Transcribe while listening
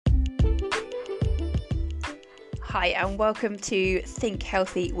Hi and welcome to Think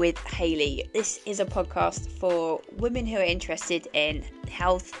Healthy with Hayley. This is a podcast for women who are interested in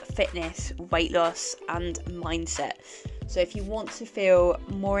health, fitness, weight loss and mindset. So if you want to feel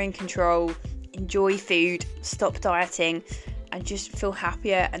more in control, enjoy food, stop dieting and just feel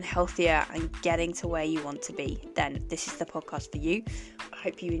happier and healthier and getting to where you want to be, then this is the podcast for you. I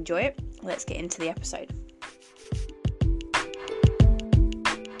hope you enjoy it. Let's get into the episode.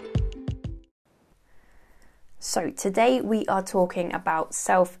 So today we are talking about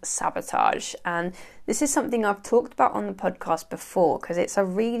self-sabotage, and this is something I've talked about on the podcast before because it's a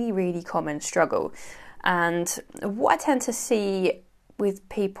really common struggle. And what I tend to see with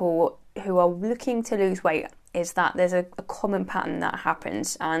people who are looking to lose weight is that there's a common pattern that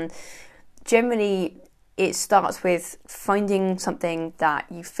happens, and generally it starts with finding something that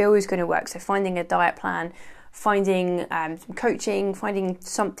you feel is going to work. So finding a diet plan, finding some coaching, finding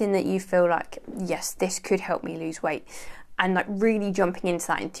something that you feel like, yes, this could help me lose weight, and like really jumping into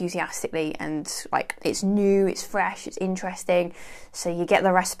that enthusiastically, and like it's new, it's fresh, it's interesting. So you get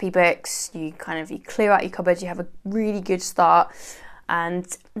the recipe books, you clear out your cupboards, you have a really good start, and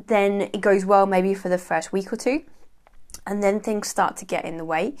then it goes well maybe for the first week or two, and then things start to get in the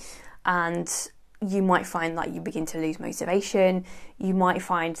way, and you might find that you begin to lose motivation. You might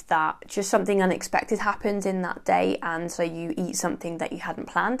find that just something unexpected happens in that day, and so you eat something that you hadn't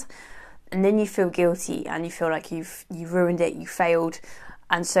planned, and then you feel guilty and you feel like you've ruined it, you failed,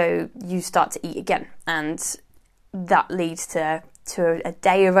 and so you start to eat again, and that leads to a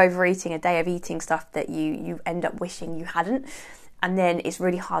day of overeating, a day of eating stuff that you end up wishing you hadn't, and then it's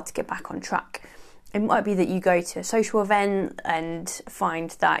really hard to get back on track. It might be that you go to a social event and find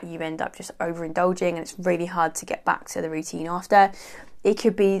that you end up just overindulging and it's really hard to get back to the routine after. It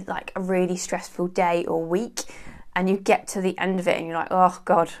could be like a really stressful day or week and you get to the end of it and you're like, oh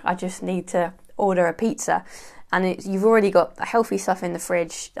God, I just need to order a pizza. And you've already got the healthy stuff in the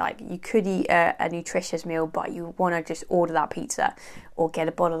fridge. Like you could eat a nutritious meal, but you want to just order that pizza or get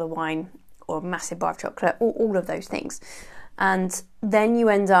a bottle of wine or a massive bar of chocolate, or all of those things. And then you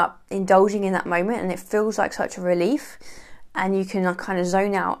end up indulging in that moment and it feels like such a relief, and you can kind of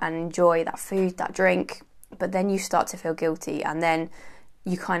zone out and enjoy that food, that drink, but then you start to feel guilty, and then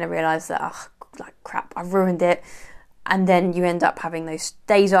you kind of realise that, oh, like crap, I've ruined it, and then you end up having those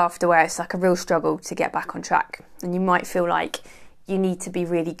days after where it's like a real struggle to get back on track, and you might feel like you need to be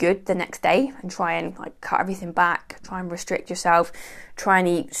really good the next day and try and like cut everything back, try and restrict yourself, try and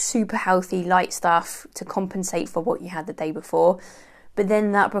eat super healthy, light stuff to compensate for what you had the day before. But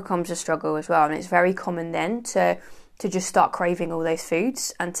then that becomes a struggle as well. And it's very common then to just start craving all those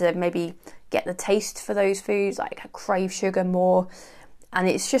foods and to maybe get the taste for those foods, like crave sugar more. And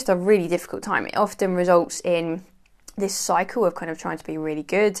it's just a really difficult time. It often results in this cycle of kind of trying to be really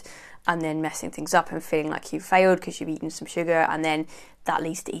good and then messing things up and feeling like you've failed because you've eaten some sugar, and then that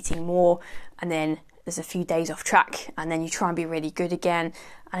leads to eating more, and then there's a few days off track, and then you try and be really good again,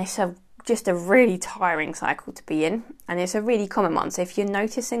 and it's just a really tiring cycle to be in, and it's a really common one. So if you're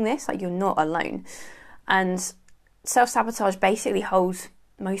noticing this, like, you're not alone. And self-sabotage basically holds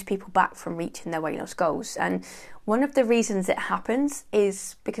most people back from reaching their weight loss goals, and one of the reasons it happens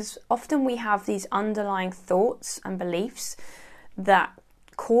is because often we have these underlying thoughts and beliefs that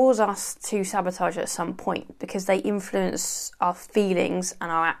cause us to sabotage at some point because they influence our feelings and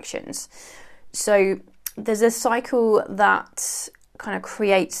our actions. So there's a cycle that kind of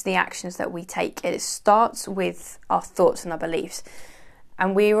creates the actions that we take. It starts with our thoughts and our beliefs,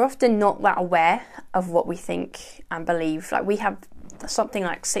 and we're often not that aware of what we think and believe. Like, we have something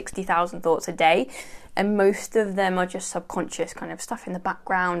like 60,000 thoughts a day, and most of them are just subconscious kind of stuff in the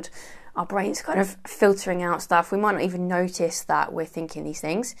background. Our brain's kind of filtering out stuff. We might not even notice that we're thinking these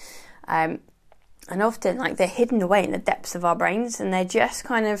things. And often, like, they're hidden away in the depths of our brains, and they're just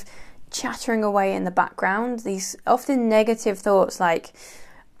kind of chattering away in the background. These often negative thoughts like,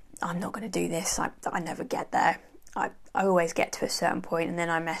 I'm not going to do this. I never get there. I always get to a certain point and then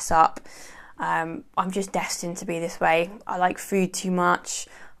I mess up. I'm just destined to be this way. I like food too much.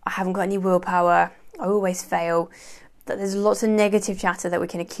 I haven't got any willpower. I always fail. That there's lots of negative chatter that we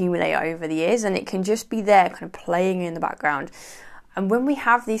can accumulate over the years, and it can just be there kind of playing in the background. And when we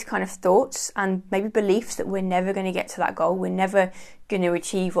have these kind of thoughts and maybe beliefs that we're never going to get to that goal, we're never going to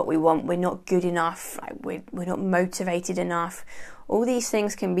achieve what we want, we're not good enough, like we're not motivated enough, all these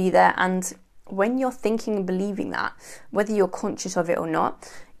things can be there. And when you're thinking and believing that, whether you're conscious of it or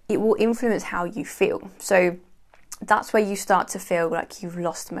not, it will influence how you feel. So that's where you start to feel like you've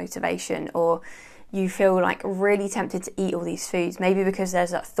lost motivation, or you feel like really tempted to eat all these foods, maybe because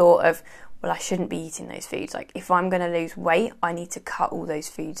there's that thought of, well, I shouldn't be eating those foods. Like, if I'm going to lose weight, I need to cut all those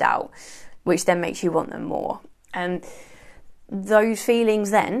foods out, which then makes you want them more. And those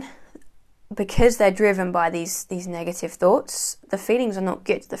feelings then, because they're driven by these negative thoughts, the feelings are not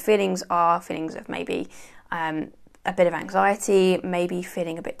good. The feelings are feelings of maybe a bit of anxiety, maybe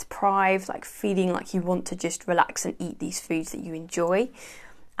feeling a bit deprived, like feeling like you want to just relax and eat these foods that you enjoy.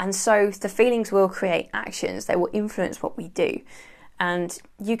 And so the feelings will create actions. They will influence what we do. And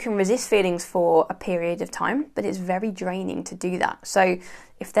you can resist feelings for a period of time, but it's very draining to do that. So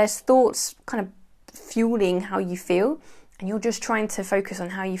if there's thoughts kind of fueling how you feel, and you're just trying to focus on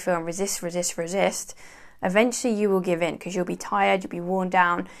how you feel and resist, eventually you will give in because you'll be tired, you'll be worn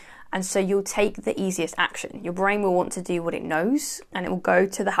down, and so you'll take the easiest action. Your brain will want to do what it knows, and it will go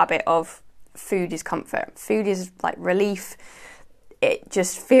to the habit of food is comfort. Food is like relief. It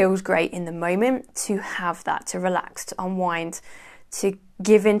just feels great in the moment to have that, to relax, to unwind, to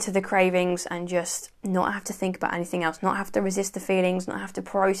give in to the cravings and just not have to think about anything else, not have to resist the feelings, not have to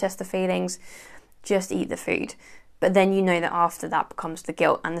process the feelings, just eat the food. But then you know that after that becomes the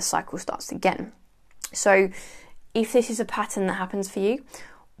guilt and the cycle starts again. So if this is a pattern that happens for you,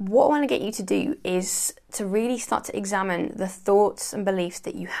 what I want to get you to do is to really start to examine the thoughts and beliefs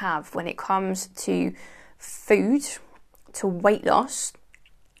that you have when it comes to food, to weight loss,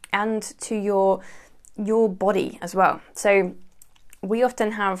 and to your body as well. So we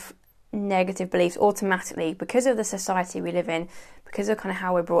often have negative beliefs automatically because of the society we live in, because of kind of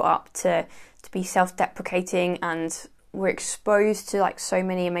how we're brought up to be self-deprecating, and we're exposed to like so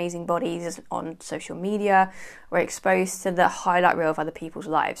many amazing bodies on social media. We're exposed to the highlight reel of other people's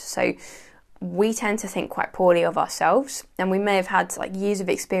lives. So we tend to think quite poorly of ourselves, and we may have had like years of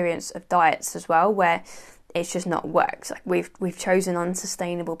experience of diets as well where it's just not worked. Like we've chosen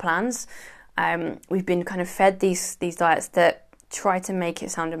unsustainable plans. We've been kind of fed these diets that try to make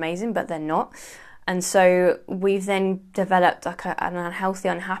it sound amazing, but they're not. And so we've then developed like an unhealthy,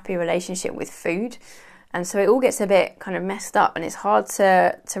 unhappy relationship with food. And so it all gets a bit kind of messed up, and it's hard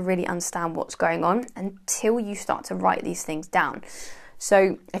to really understand what's going on until you start to write these things down.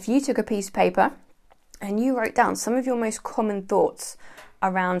 So if you took a piece of paper and you wrote down some of your most common thoughts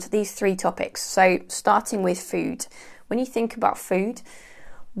around these 3 topics. So starting with food. When you think about food,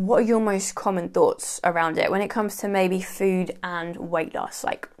 what are your most common thoughts around it when it comes to maybe food and weight loss?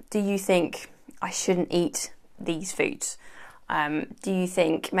 Like, do you think I shouldn't eat these foods? Do you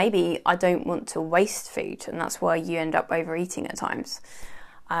think maybe I don't want to waste food and that's why you end up overeating at times?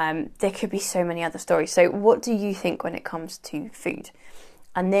 There could be so many other stories. So what do you think when it comes to food?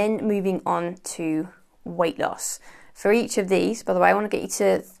 And then moving on to weight loss. For each of these, by the way, I want to get you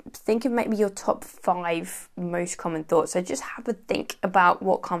to think of maybe your top 5 most common thoughts. So just have a think about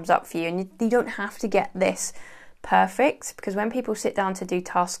what comes up for you. And you don't have to get this perfect, because when people sit down to do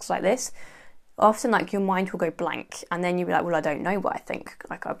tasks like this, often like your mind will go blank, and then you'll be like, well, I don't know what I think.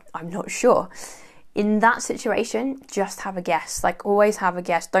 Like, I'm not sure. In that situation, just have a guess. Like, always have a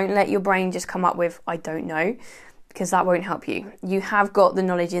guess. Don't let your brain just come up with, I don't know, because that won't help you. You have got the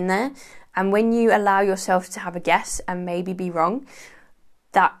knowledge in there. And when you allow yourself to have a guess and maybe be wrong,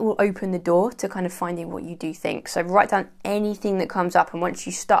 that will open the door to kind of finding what you do think. So write down anything that comes up, and once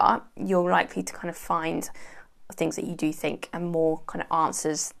you start, you're likely to kind of find things that you do think and more kind of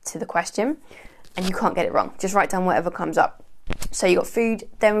answers to the question, and you can't get it wrong. Just write down whatever comes up. So you got food,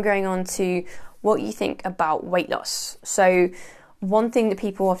 then we're going on to what you think about weight loss. So one thing that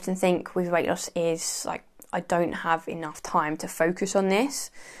people often think with weight loss is like, I don't have enough time to focus on this.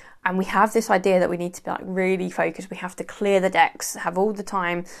 And we have this idea that we need to be like really focused. We have to clear the decks, have all the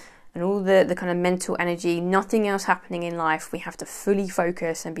time and all the kind of mental energy, nothing else happening in life. We have to fully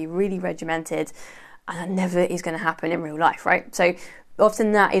focus and be really regimented. And that never is going to happen in real life, right? So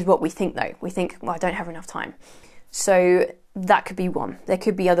often that is what we think though. We think, well, I don't have enough time. So that could be one. There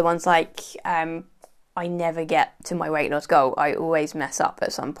could be other ones like, I never get to my weight loss goal. I always mess up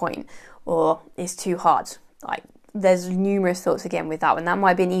at some point, or it's too hard. Like, there's numerous thoughts again with that one. That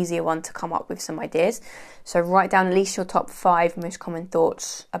might be an easier one to come up with some ideas. So write down at least your top 5 most common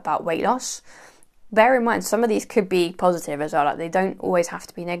thoughts about weight loss. Bear in mind, some of these could be positive as well. Like, they don't always have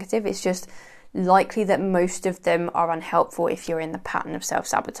to be negative. It's just likely that most of them are unhelpful if you're in the pattern of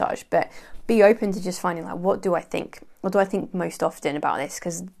self-sabotage. But be open to just finding like, what do I think? What do I think most often about this?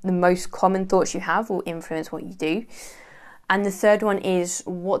 Because the most common thoughts you have will influence what you do. And the third one is,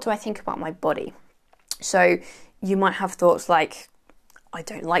 what do I think about my body? So you might have thoughts like, I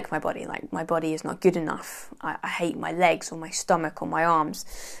don't like my body, like my body is not good enough. I hate my legs or my stomach or my arms.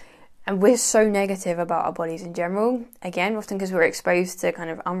 And we're so negative about our bodies in general. Again, often because we're exposed to kind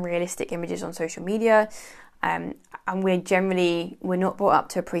of unrealistic images on social media. And we're not brought up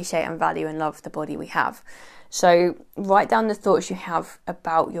to appreciate and value and love the body we have. So write down the thoughts you have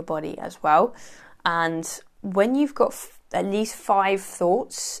about your body as well. And when you've got at least 5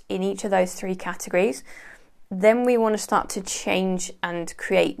 thoughts in each of those 3 categories, then we want to start to change and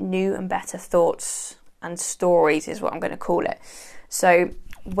create new and better thoughts and stories is what I'm going to call it. So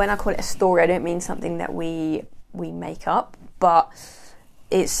when I call it a story, I don't mean something that we make up, but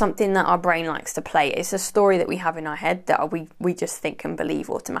it's something that our brain likes to play. It's a story that we have in our head that we just think and believe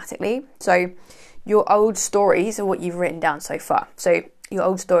automatically. So your old stories are what you've written down so far. So your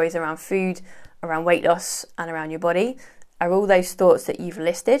old stories around food, around weight loss, and around your body are all those thoughts that you've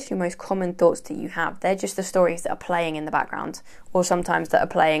listed, your most common thoughts that you have. They're just the stories that are playing in the background, or sometimes that are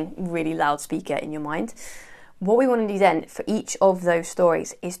playing really loudspeaker in your mind. What we want to do then for each of those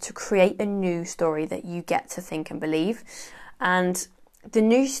stories is to create a new story that you get to think and believe. And the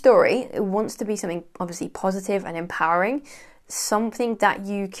new story, it wants to be something obviously positive and empowering, something that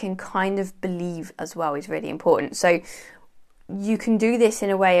you can kind of believe as well is really important. So you can do this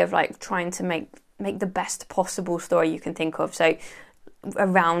in a way of like trying to make the best possible story you can think of. So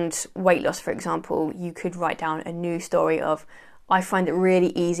around weight loss, for example, you could write down a new story of, I find it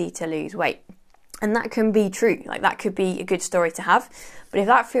really easy to lose weight. And that can be true, like that could be a good story to have. But if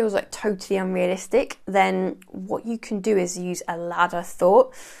that feels like totally unrealistic, then what you can do is use a ladder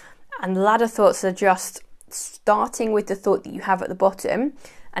thought. And ladder thoughts are just starting with the thought that you have at the bottom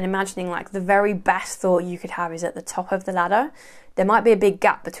and imagining like the very best thought you could have is at the top of the ladder. There might be a big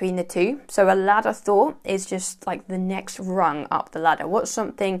gap between the two. So a ladder thought is just like the next rung up the ladder. What's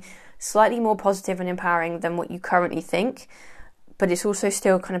something slightly more positive and empowering than what you currently think, but it's also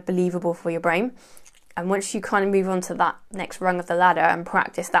still kind of believable for your brain. And once you kind of move on to that next rung of the ladder and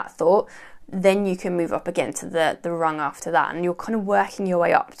practice that thought, then you can move up again to the rung after that. And you're kind of working your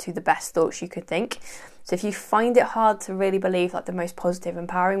way up to the best thoughts you could think. So if you find it hard to really believe like the most positive,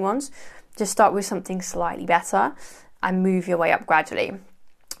 empowering ones, just start with something slightly better and move your way up gradually.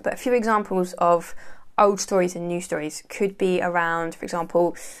 But a few examples of old stories and new stories could be around, for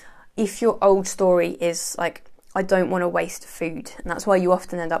example, if your old story is like, I don't want to waste food, and that's why you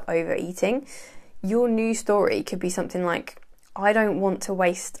often end up overeating, your new story could be something like, I don't want to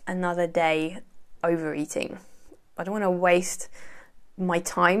waste another day overeating. I don't want to waste my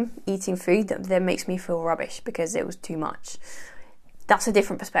time eating food that makes me feel rubbish because it was too much. That's a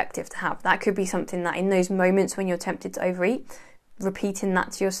different perspective to have. That could be something that in those moments when you're tempted to overeat, repeating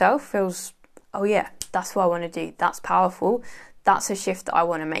that to yourself feels, oh yeah, that's what I want to do. That's powerful. That's a shift that I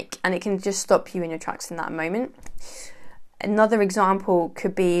want to make. And it can just stop you in your tracks in that moment. Another example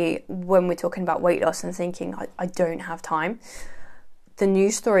could be when we're talking about weight loss and thinking, I don't have time. The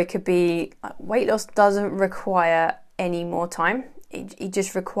new story could be, weight loss doesn't require any more time. It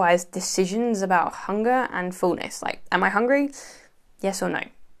just requires decisions about hunger and fullness. Like, am I hungry? Yes or no.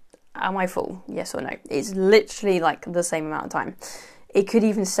 Am I full? Yes or no. It's literally like the same amount of time. It could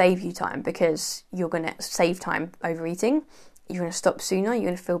even save you time because you're going to save time overeating. You're going to stop sooner. You're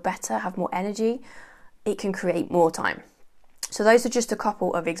going to feel better, have more energy. It can create more time. So those are just a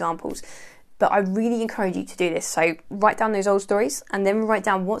couple of examples. But I really encourage you to do this. So write down those old stories and then write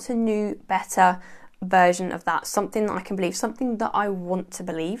down what's a new, better version of that. Something that I can believe, something that I want to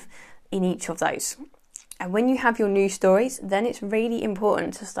believe in each of those. And when you have your new stories, then it's really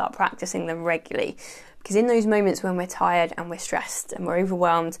important to start practicing them regularly. Because in those moments when we're tired and we're stressed and we're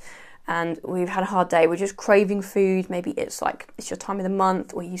overwhelmed and we've had a hard day, we're just craving food, maybe it's like it's your time of the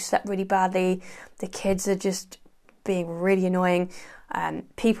month or you slept really badly, the kids are just being really annoying,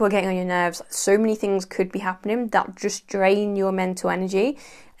 people are getting on your nerves, so many things could be happening that just drain your mental energy.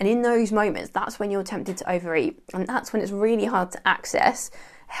 And in those moments, that's when you're tempted to overeat. And that's when it's really hard to access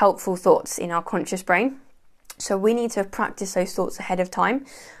helpful thoughts in our conscious brain. So we need to practice those thoughts ahead of time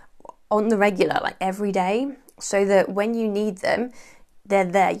on the regular, like every day, so that when you need them, they're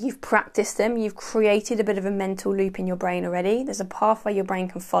there. You've practiced them. You've created a bit of a mental loop in your brain already. There's a pathway your brain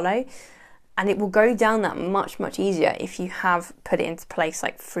can follow. And it will go down that much, much easier if you have put it into place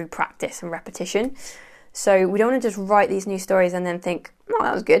like through practice and repetition. So we don't want to just write these new stories and then think, oh,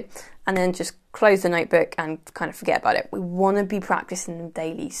 that was good, and then just close the notebook and kind of forget about it. We want to be practicing them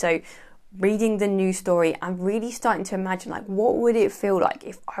daily. So reading the new story and really starting to imagine, like, what would it feel like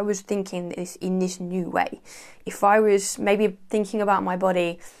if I was thinking this in this new way? If I was maybe thinking about my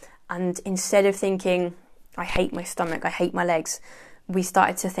body and instead of thinking, I hate my stomach, I hate my legs, we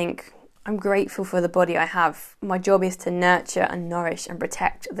started to think, I'm grateful for the body I have. My job is to nurture and nourish and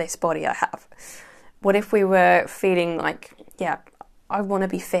protect this body I have. What if we were feeling like, yeah, I want to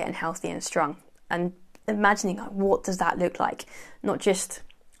be fit and healthy and strong, and imagining like, what does that look like? Not just,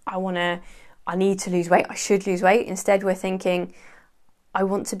 I need to lose weight, I should lose weight. Instead, we're thinking, I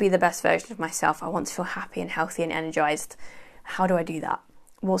want to be the best version of myself. I want to feel happy and healthy and energized. How do I do that?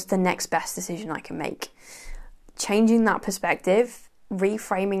 what's the next best decision I can make? Changing that perspective,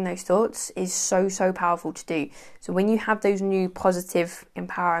 reframing those thoughts is so, so powerful to do. So when you have those new positive,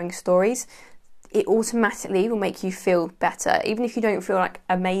 empowering stories, it automatically will make you feel better. Even if you don't feel like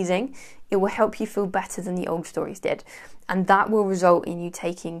amazing, it will help you feel better than the old stories did. And that will result in you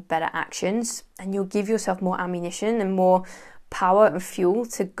taking better actions, and you'll give yourself more ammunition and more power and fuel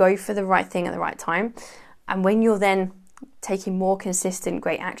to go for the right thing at the right time. And when you're then taking more consistent,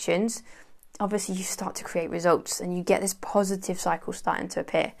 great actions, obviously you start to create results and you get this positive cycle starting to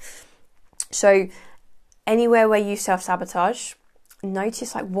appear. So anywhere where you self-sabotage,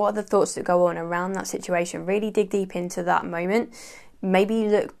 notice like what are the thoughts that go on around that situation. Really dig deep into that moment. Maybe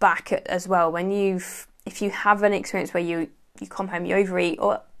look back at as well when if you have an experience where you come home, you overeat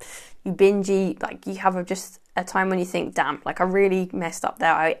or you binge eat, like you have just a time when you think, damn, like I really messed up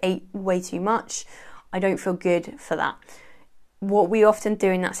there. I ate way too much. I don't feel good for that. What we often do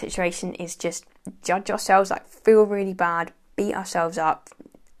in that situation is just judge ourselves, like feel really bad, beat ourselves up,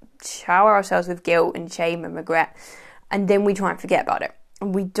 shower ourselves with guilt and shame and regret, and then we try and forget about it.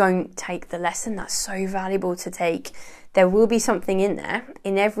 And we don't take the lesson that's so valuable to take. There will be something in there,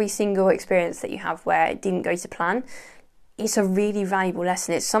 in every single experience that you have where it didn't go to plan. It's a really valuable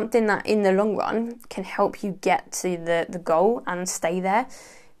lesson. It's something that in the long run can help you get to the goal and stay there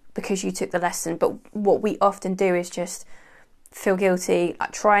because you took the lesson. But what we often do is just feel guilty,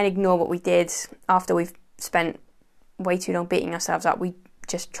 like try and ignore what we did after we've spent way too long beating ourselves up. We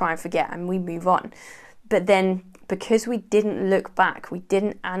just try and forget and we move on. But then because we didn't look back, we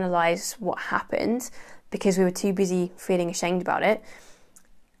didn't analyse what happened because we were too busy feeling ashamed about it,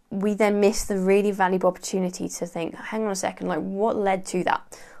 we then missed the really valuable opportunity to think, hang on a second, like what led to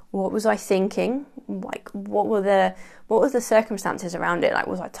that? What was I thinking? Like what were the circumstances around it? Like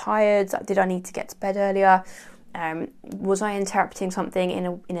was I tired? Like, did I need to get to bed earlier? Was I interpreting something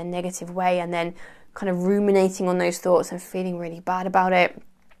in a negative way and then kind of ruminating on those thoughts and feeling really bad about it?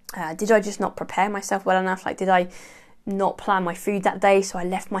 Did I just not prepare myself well enough? Like did I not plan my food that day, so I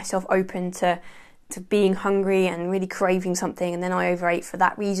left myself open to being hungry and really craving something, and then I overate for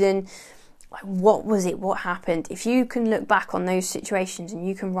that reason? Like what was it? What happened? If you can look back on those situations and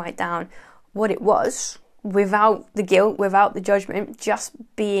you can write down what it was without the guilt, without the judgment, just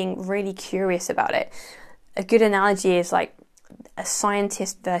being really curious about it. A good analogy is like a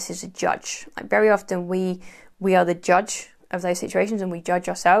scientist versus a judge. Like very often we are the judge of those situations and we judge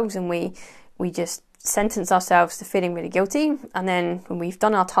ourselves and we just sentence ourselves to feeling really guilty, and then when we've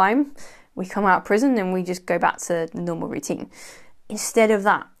done our time we come out of prison and we just go back to the normal routine. Instead of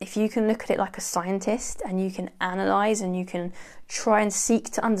that, if you can look at it like a scientist and you can analyse and you can try and seek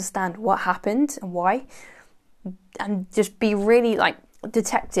to understand what happened and why, and just be really like,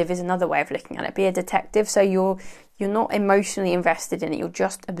 detective is another way of looking at it. Be a detective, so you're not emotionally invested in it, you're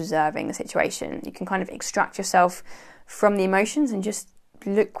just observing the situation. You can kind of extract yourself from the emotions and just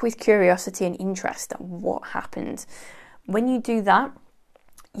look with curiosity and interest at what happened. When you do that,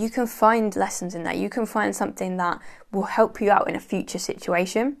 you can find lessons in that. You can find something that will help you out in a future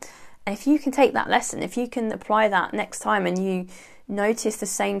situation. And if you can take that lesson, if you can apply that next time and you notice the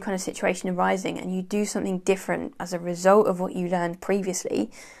same kind of situation arising and you do something different as a result of what you learned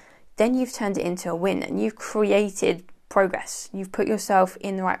previously, then you've turned it into a win and you've created progress. You've put yourself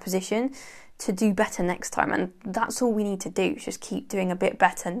in the right position to do better next time. And that's all we need to do, is just keep doing a bit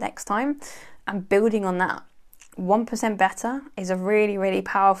better next time and building on that. 1% better is a really, really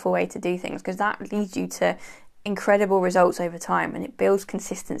powerful way to do things, because that leads you to incredible results over time and it builds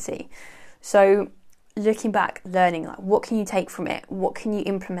consistency. So looking back, learning, like what can you take from it? What can you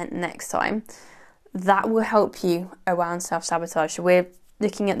implement next time? That will help you around self-sabotage. So we're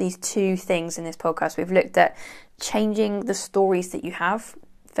looking at these two things in this podcast. We've looked at changing the stories that you have.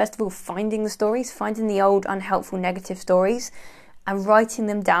 First of all, finding the stories, finding the old unhelpful negative stories and writing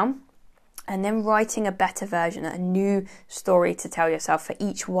them down, and then writing a better version, a new story to tell yourself for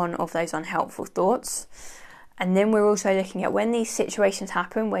each one of those unhelpful thoughts. And then we're also looking at when these situations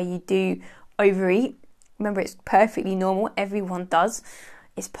happen where you do overeat. Remember, it's perfectly normal. Everyone does.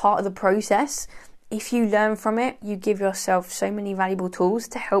 It's part of the process. If you learn from it, you give yourself so many valuable tools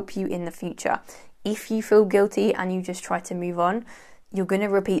to help you in the future. If you feel guilty and you just try to move on, you're going to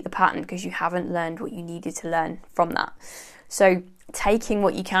repeat the pattern because you haven't learned what you needed to learn from that. So taking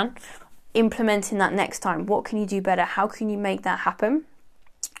what you can, implementing that next time. What can you do better? How can you make that happen?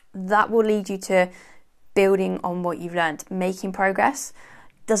 That will lead you to building on what you've learned, making progress.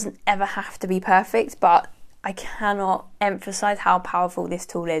 Doesn't ever have to be perfect, but I cannot emphasize how powerful this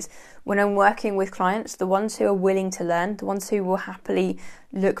tool is. When I'm working with clients, the ones who are willing to learn, the ones who will happily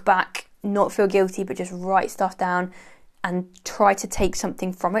look back, not feel guilty, but just write stuff down and try to take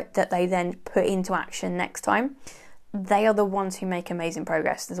something from it that they then put into action next time, they are the ones who make amazing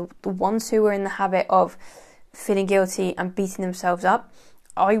progress. The ones who are in the habit of feeling guilty and beating themselves up,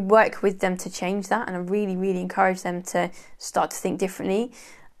 I work with them to change that, and I really, really encourage them to start to think differently.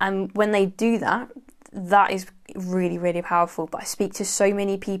 And when they do that, that is really, really powerful. But I speak to so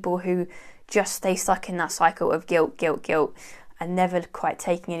many people who just stay stuck in that cycle of guilt, and never quite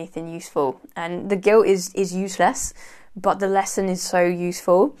taking anything useful. And the guilt is useless, but the lesson is so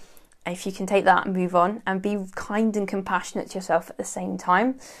useful. If you can take that and move on and be kind and compassionate to yourself at the same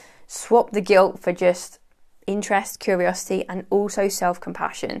time, swap the guilt for just interest, curiosity, and also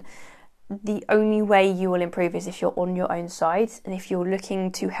self-compassion. The only way you will improve is if you're on your own side and if you're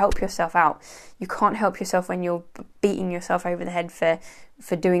looking to help yourself out. You can't help yourself when you're beating yourself over the head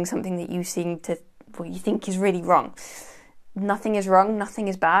for doing something that you think is really wrong. Nothing is wrong, nothing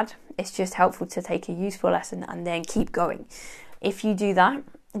is bad. It's just helpful to take a useful lesson and then keep going. If you do that,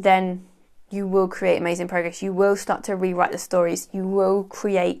 then you will create amazing progress. You will start to rewrite the stories. You will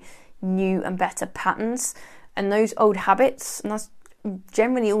create new and better patterns. And those old habits, and that's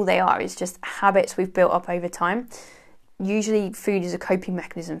generally all they are, is just habits we've built up over time. Usually food is a coping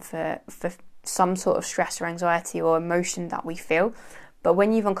mechanism for some sort of stress or anxiety or emotion that we feel. But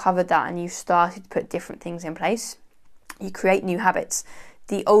when you've uncovered that and you've started to put different things in place, you create new habits.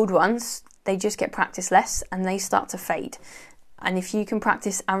 The old ones, they just get practiced less and they start to fade. And if you can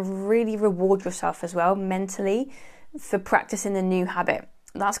practice and really reward yourself as well mentally for practicing the new habit,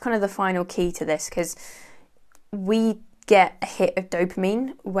 that's kind of the final key to this, because we get a hit of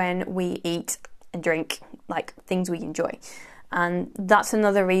dopamine when we eat and drink like things we enjoy. And that's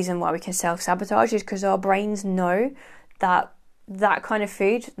another reason why we can self-sabotage, is because our brains know that that kind of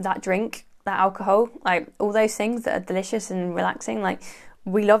food, that drink, that alcohol, like all those things that are delicious and relaxing, like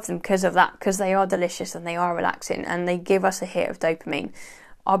we love them because of that, because they are delicious and they are relaxing and they give us a hit of dopamine.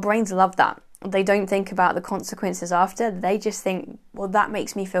 Our brains love that. They don't think about the consequences after. They just think, well, that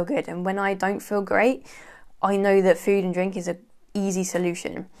makes me feel good. And when I don't feel great, I know that food and drink is an easy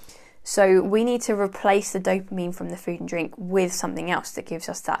solution. So we need to replace the dopamine from the food and drink with something else that gives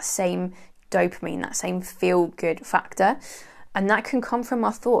us that same dopamine, that same feel-good factor. And that can come from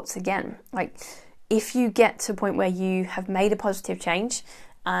our thoughts again. Like if you get to a point where you have made a positive change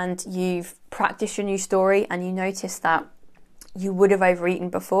and you've practiced your new story and you notice that you would have overeaten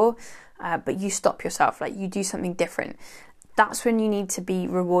before, but you stop yourself, like you do something different, that's when you need to be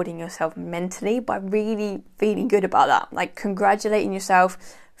rewarding yourself mentally by really feeling good about that, like congratulating yourself,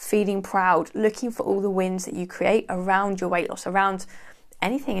 feeling proud, looking for all the wins that you create around your weight loss, around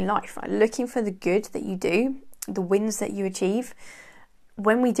anything in life, like looking for the good that you do, the wins that you achieve.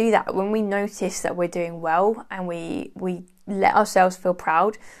 When we do that, when we notice that we're doing well and we let ourselves feel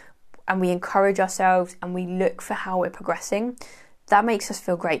proud and we encourage ourselves and we look for how we're progressing, that makes us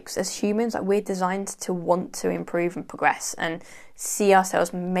feel great, because as humans, like, we're designed to want to improve and progress and see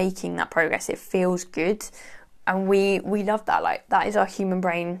ourselves making that progress. It feels good and we love that. Like that is our human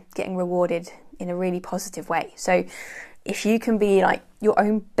brain getting rewarded in a really positive way. So if you can be like your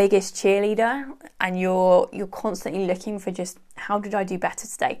own biggest cheerleader and you're constantly looking for just, how did I do better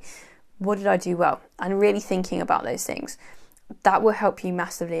today? What did I do well? And really thinking about those things, that will help you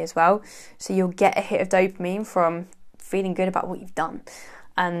massively as well. So you'll get a hit of dopamine from feeling good about what you've done.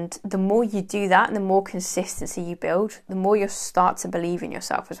 And the more you do that and the more consistency you build, the more you'll start to believe in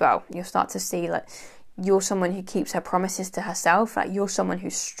yourself as well. You'll start to see like you're someone who keeps her promises to herself, like you're someone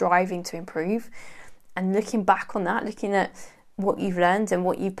who's striving to improve. And looking back on that, looking at what you've learned and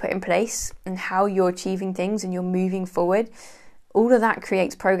what you've put in place and how you're achieving things and you're moving forward, all of that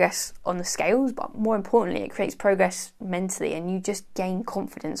creates progress on the scales, but more importantly, it creates progress mentally and you just gain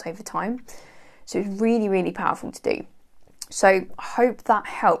confidence over time. So it's really, really powerful to do. So I hope that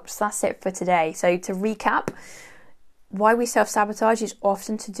helps. That's it for today. So to recap, why we self-sabotage is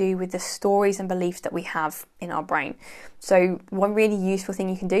often to do with the stories and beliefs that we have in our brain. So one really useful thing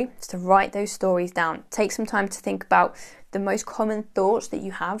you can do is to write those stories down. Take some time to think about the most common thoughts that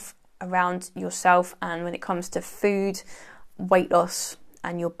you have around yourself and when it comes to food, weight loss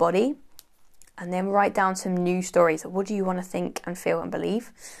and your body. And then write down some new stories. What do you want to think and feel and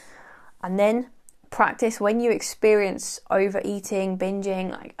believe? And then practice when you experience overeating,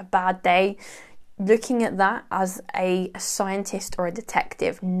 binging, like a bad day, looking at that as a scientist or a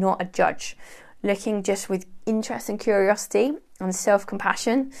detective, not a judge. Looking just with interest and curiosity and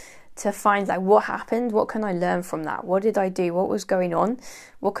self-compassion to find like what happened, what can I learn from that? What did I do? What was going on?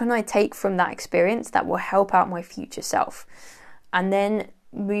 What can I take from that experience that will help out my future self? And then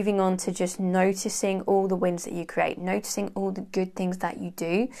moving on to just noticing all the wins that you create, noticing all the good things that you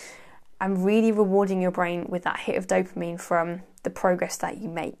do, and really rewarding your brain with that hit of dopamine from the progress that you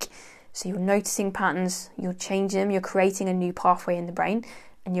make. So you're noticing patterns, you're changing them, you're creating a new pathway in the brain,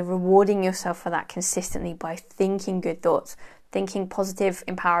 and you're rewarding yourself for that consistently by thinking good thoughts, thinking positive,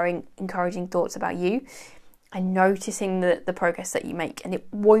 empowering, encouraging thoughts about you, and noticing the progress that you make. And it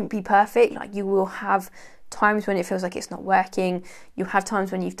won't be perfect. Like, you will have times when it feels like it's not working. You'll have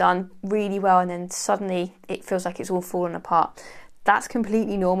times when you've done really well and then suddenly it feels like it's all fallen apart. That's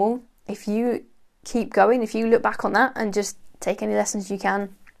completely normal. If you keep going, if you look back on that and just take any lessons you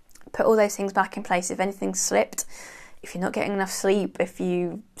can, put all those things back in place. If anything slipped, if you're not getting enough sleep, if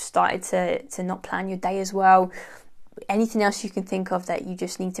you started to not plan your day as well, anything else you can think of that you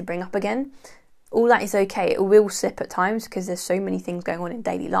just need to bring up again, all that is okay. It will slip at times because there's so many things going on in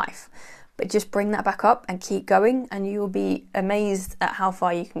daily life. But just bring that back up and keep going, and you will be amazed at how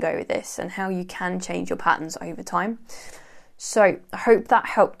far you can go with this and how you can change your patterns over time. So I hope that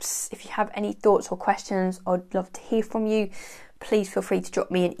helps. If you have any thoughts or questions, I'd love to hear from you. Please feel free to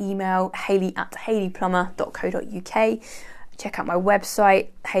drop me an email, hayley@hayleyplummer.co.uk. Check out my website,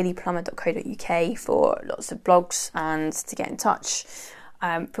 hayleyplummer.co.uk, for lots of blogs and to get in touch.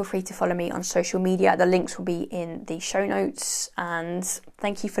 Feel free to follow me on social media. The links will be in the show notes. And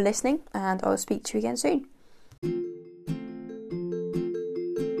thank you for listening, and I'll speak to you again soon.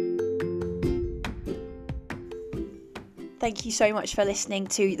 Thank you so much for listening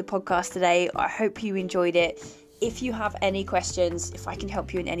to the podcast today. I hope you enjoyed it. If you have any questions, if I can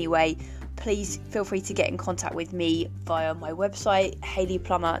help you in any way, please feel free to get in contact with me via my website,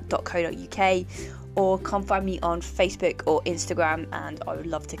 hayleyplummer.co.uk, or come find me on Facebook or Instagram, and I would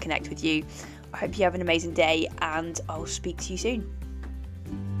love to connect with you. I hope you have an amazing day, and I'll speak to you soon.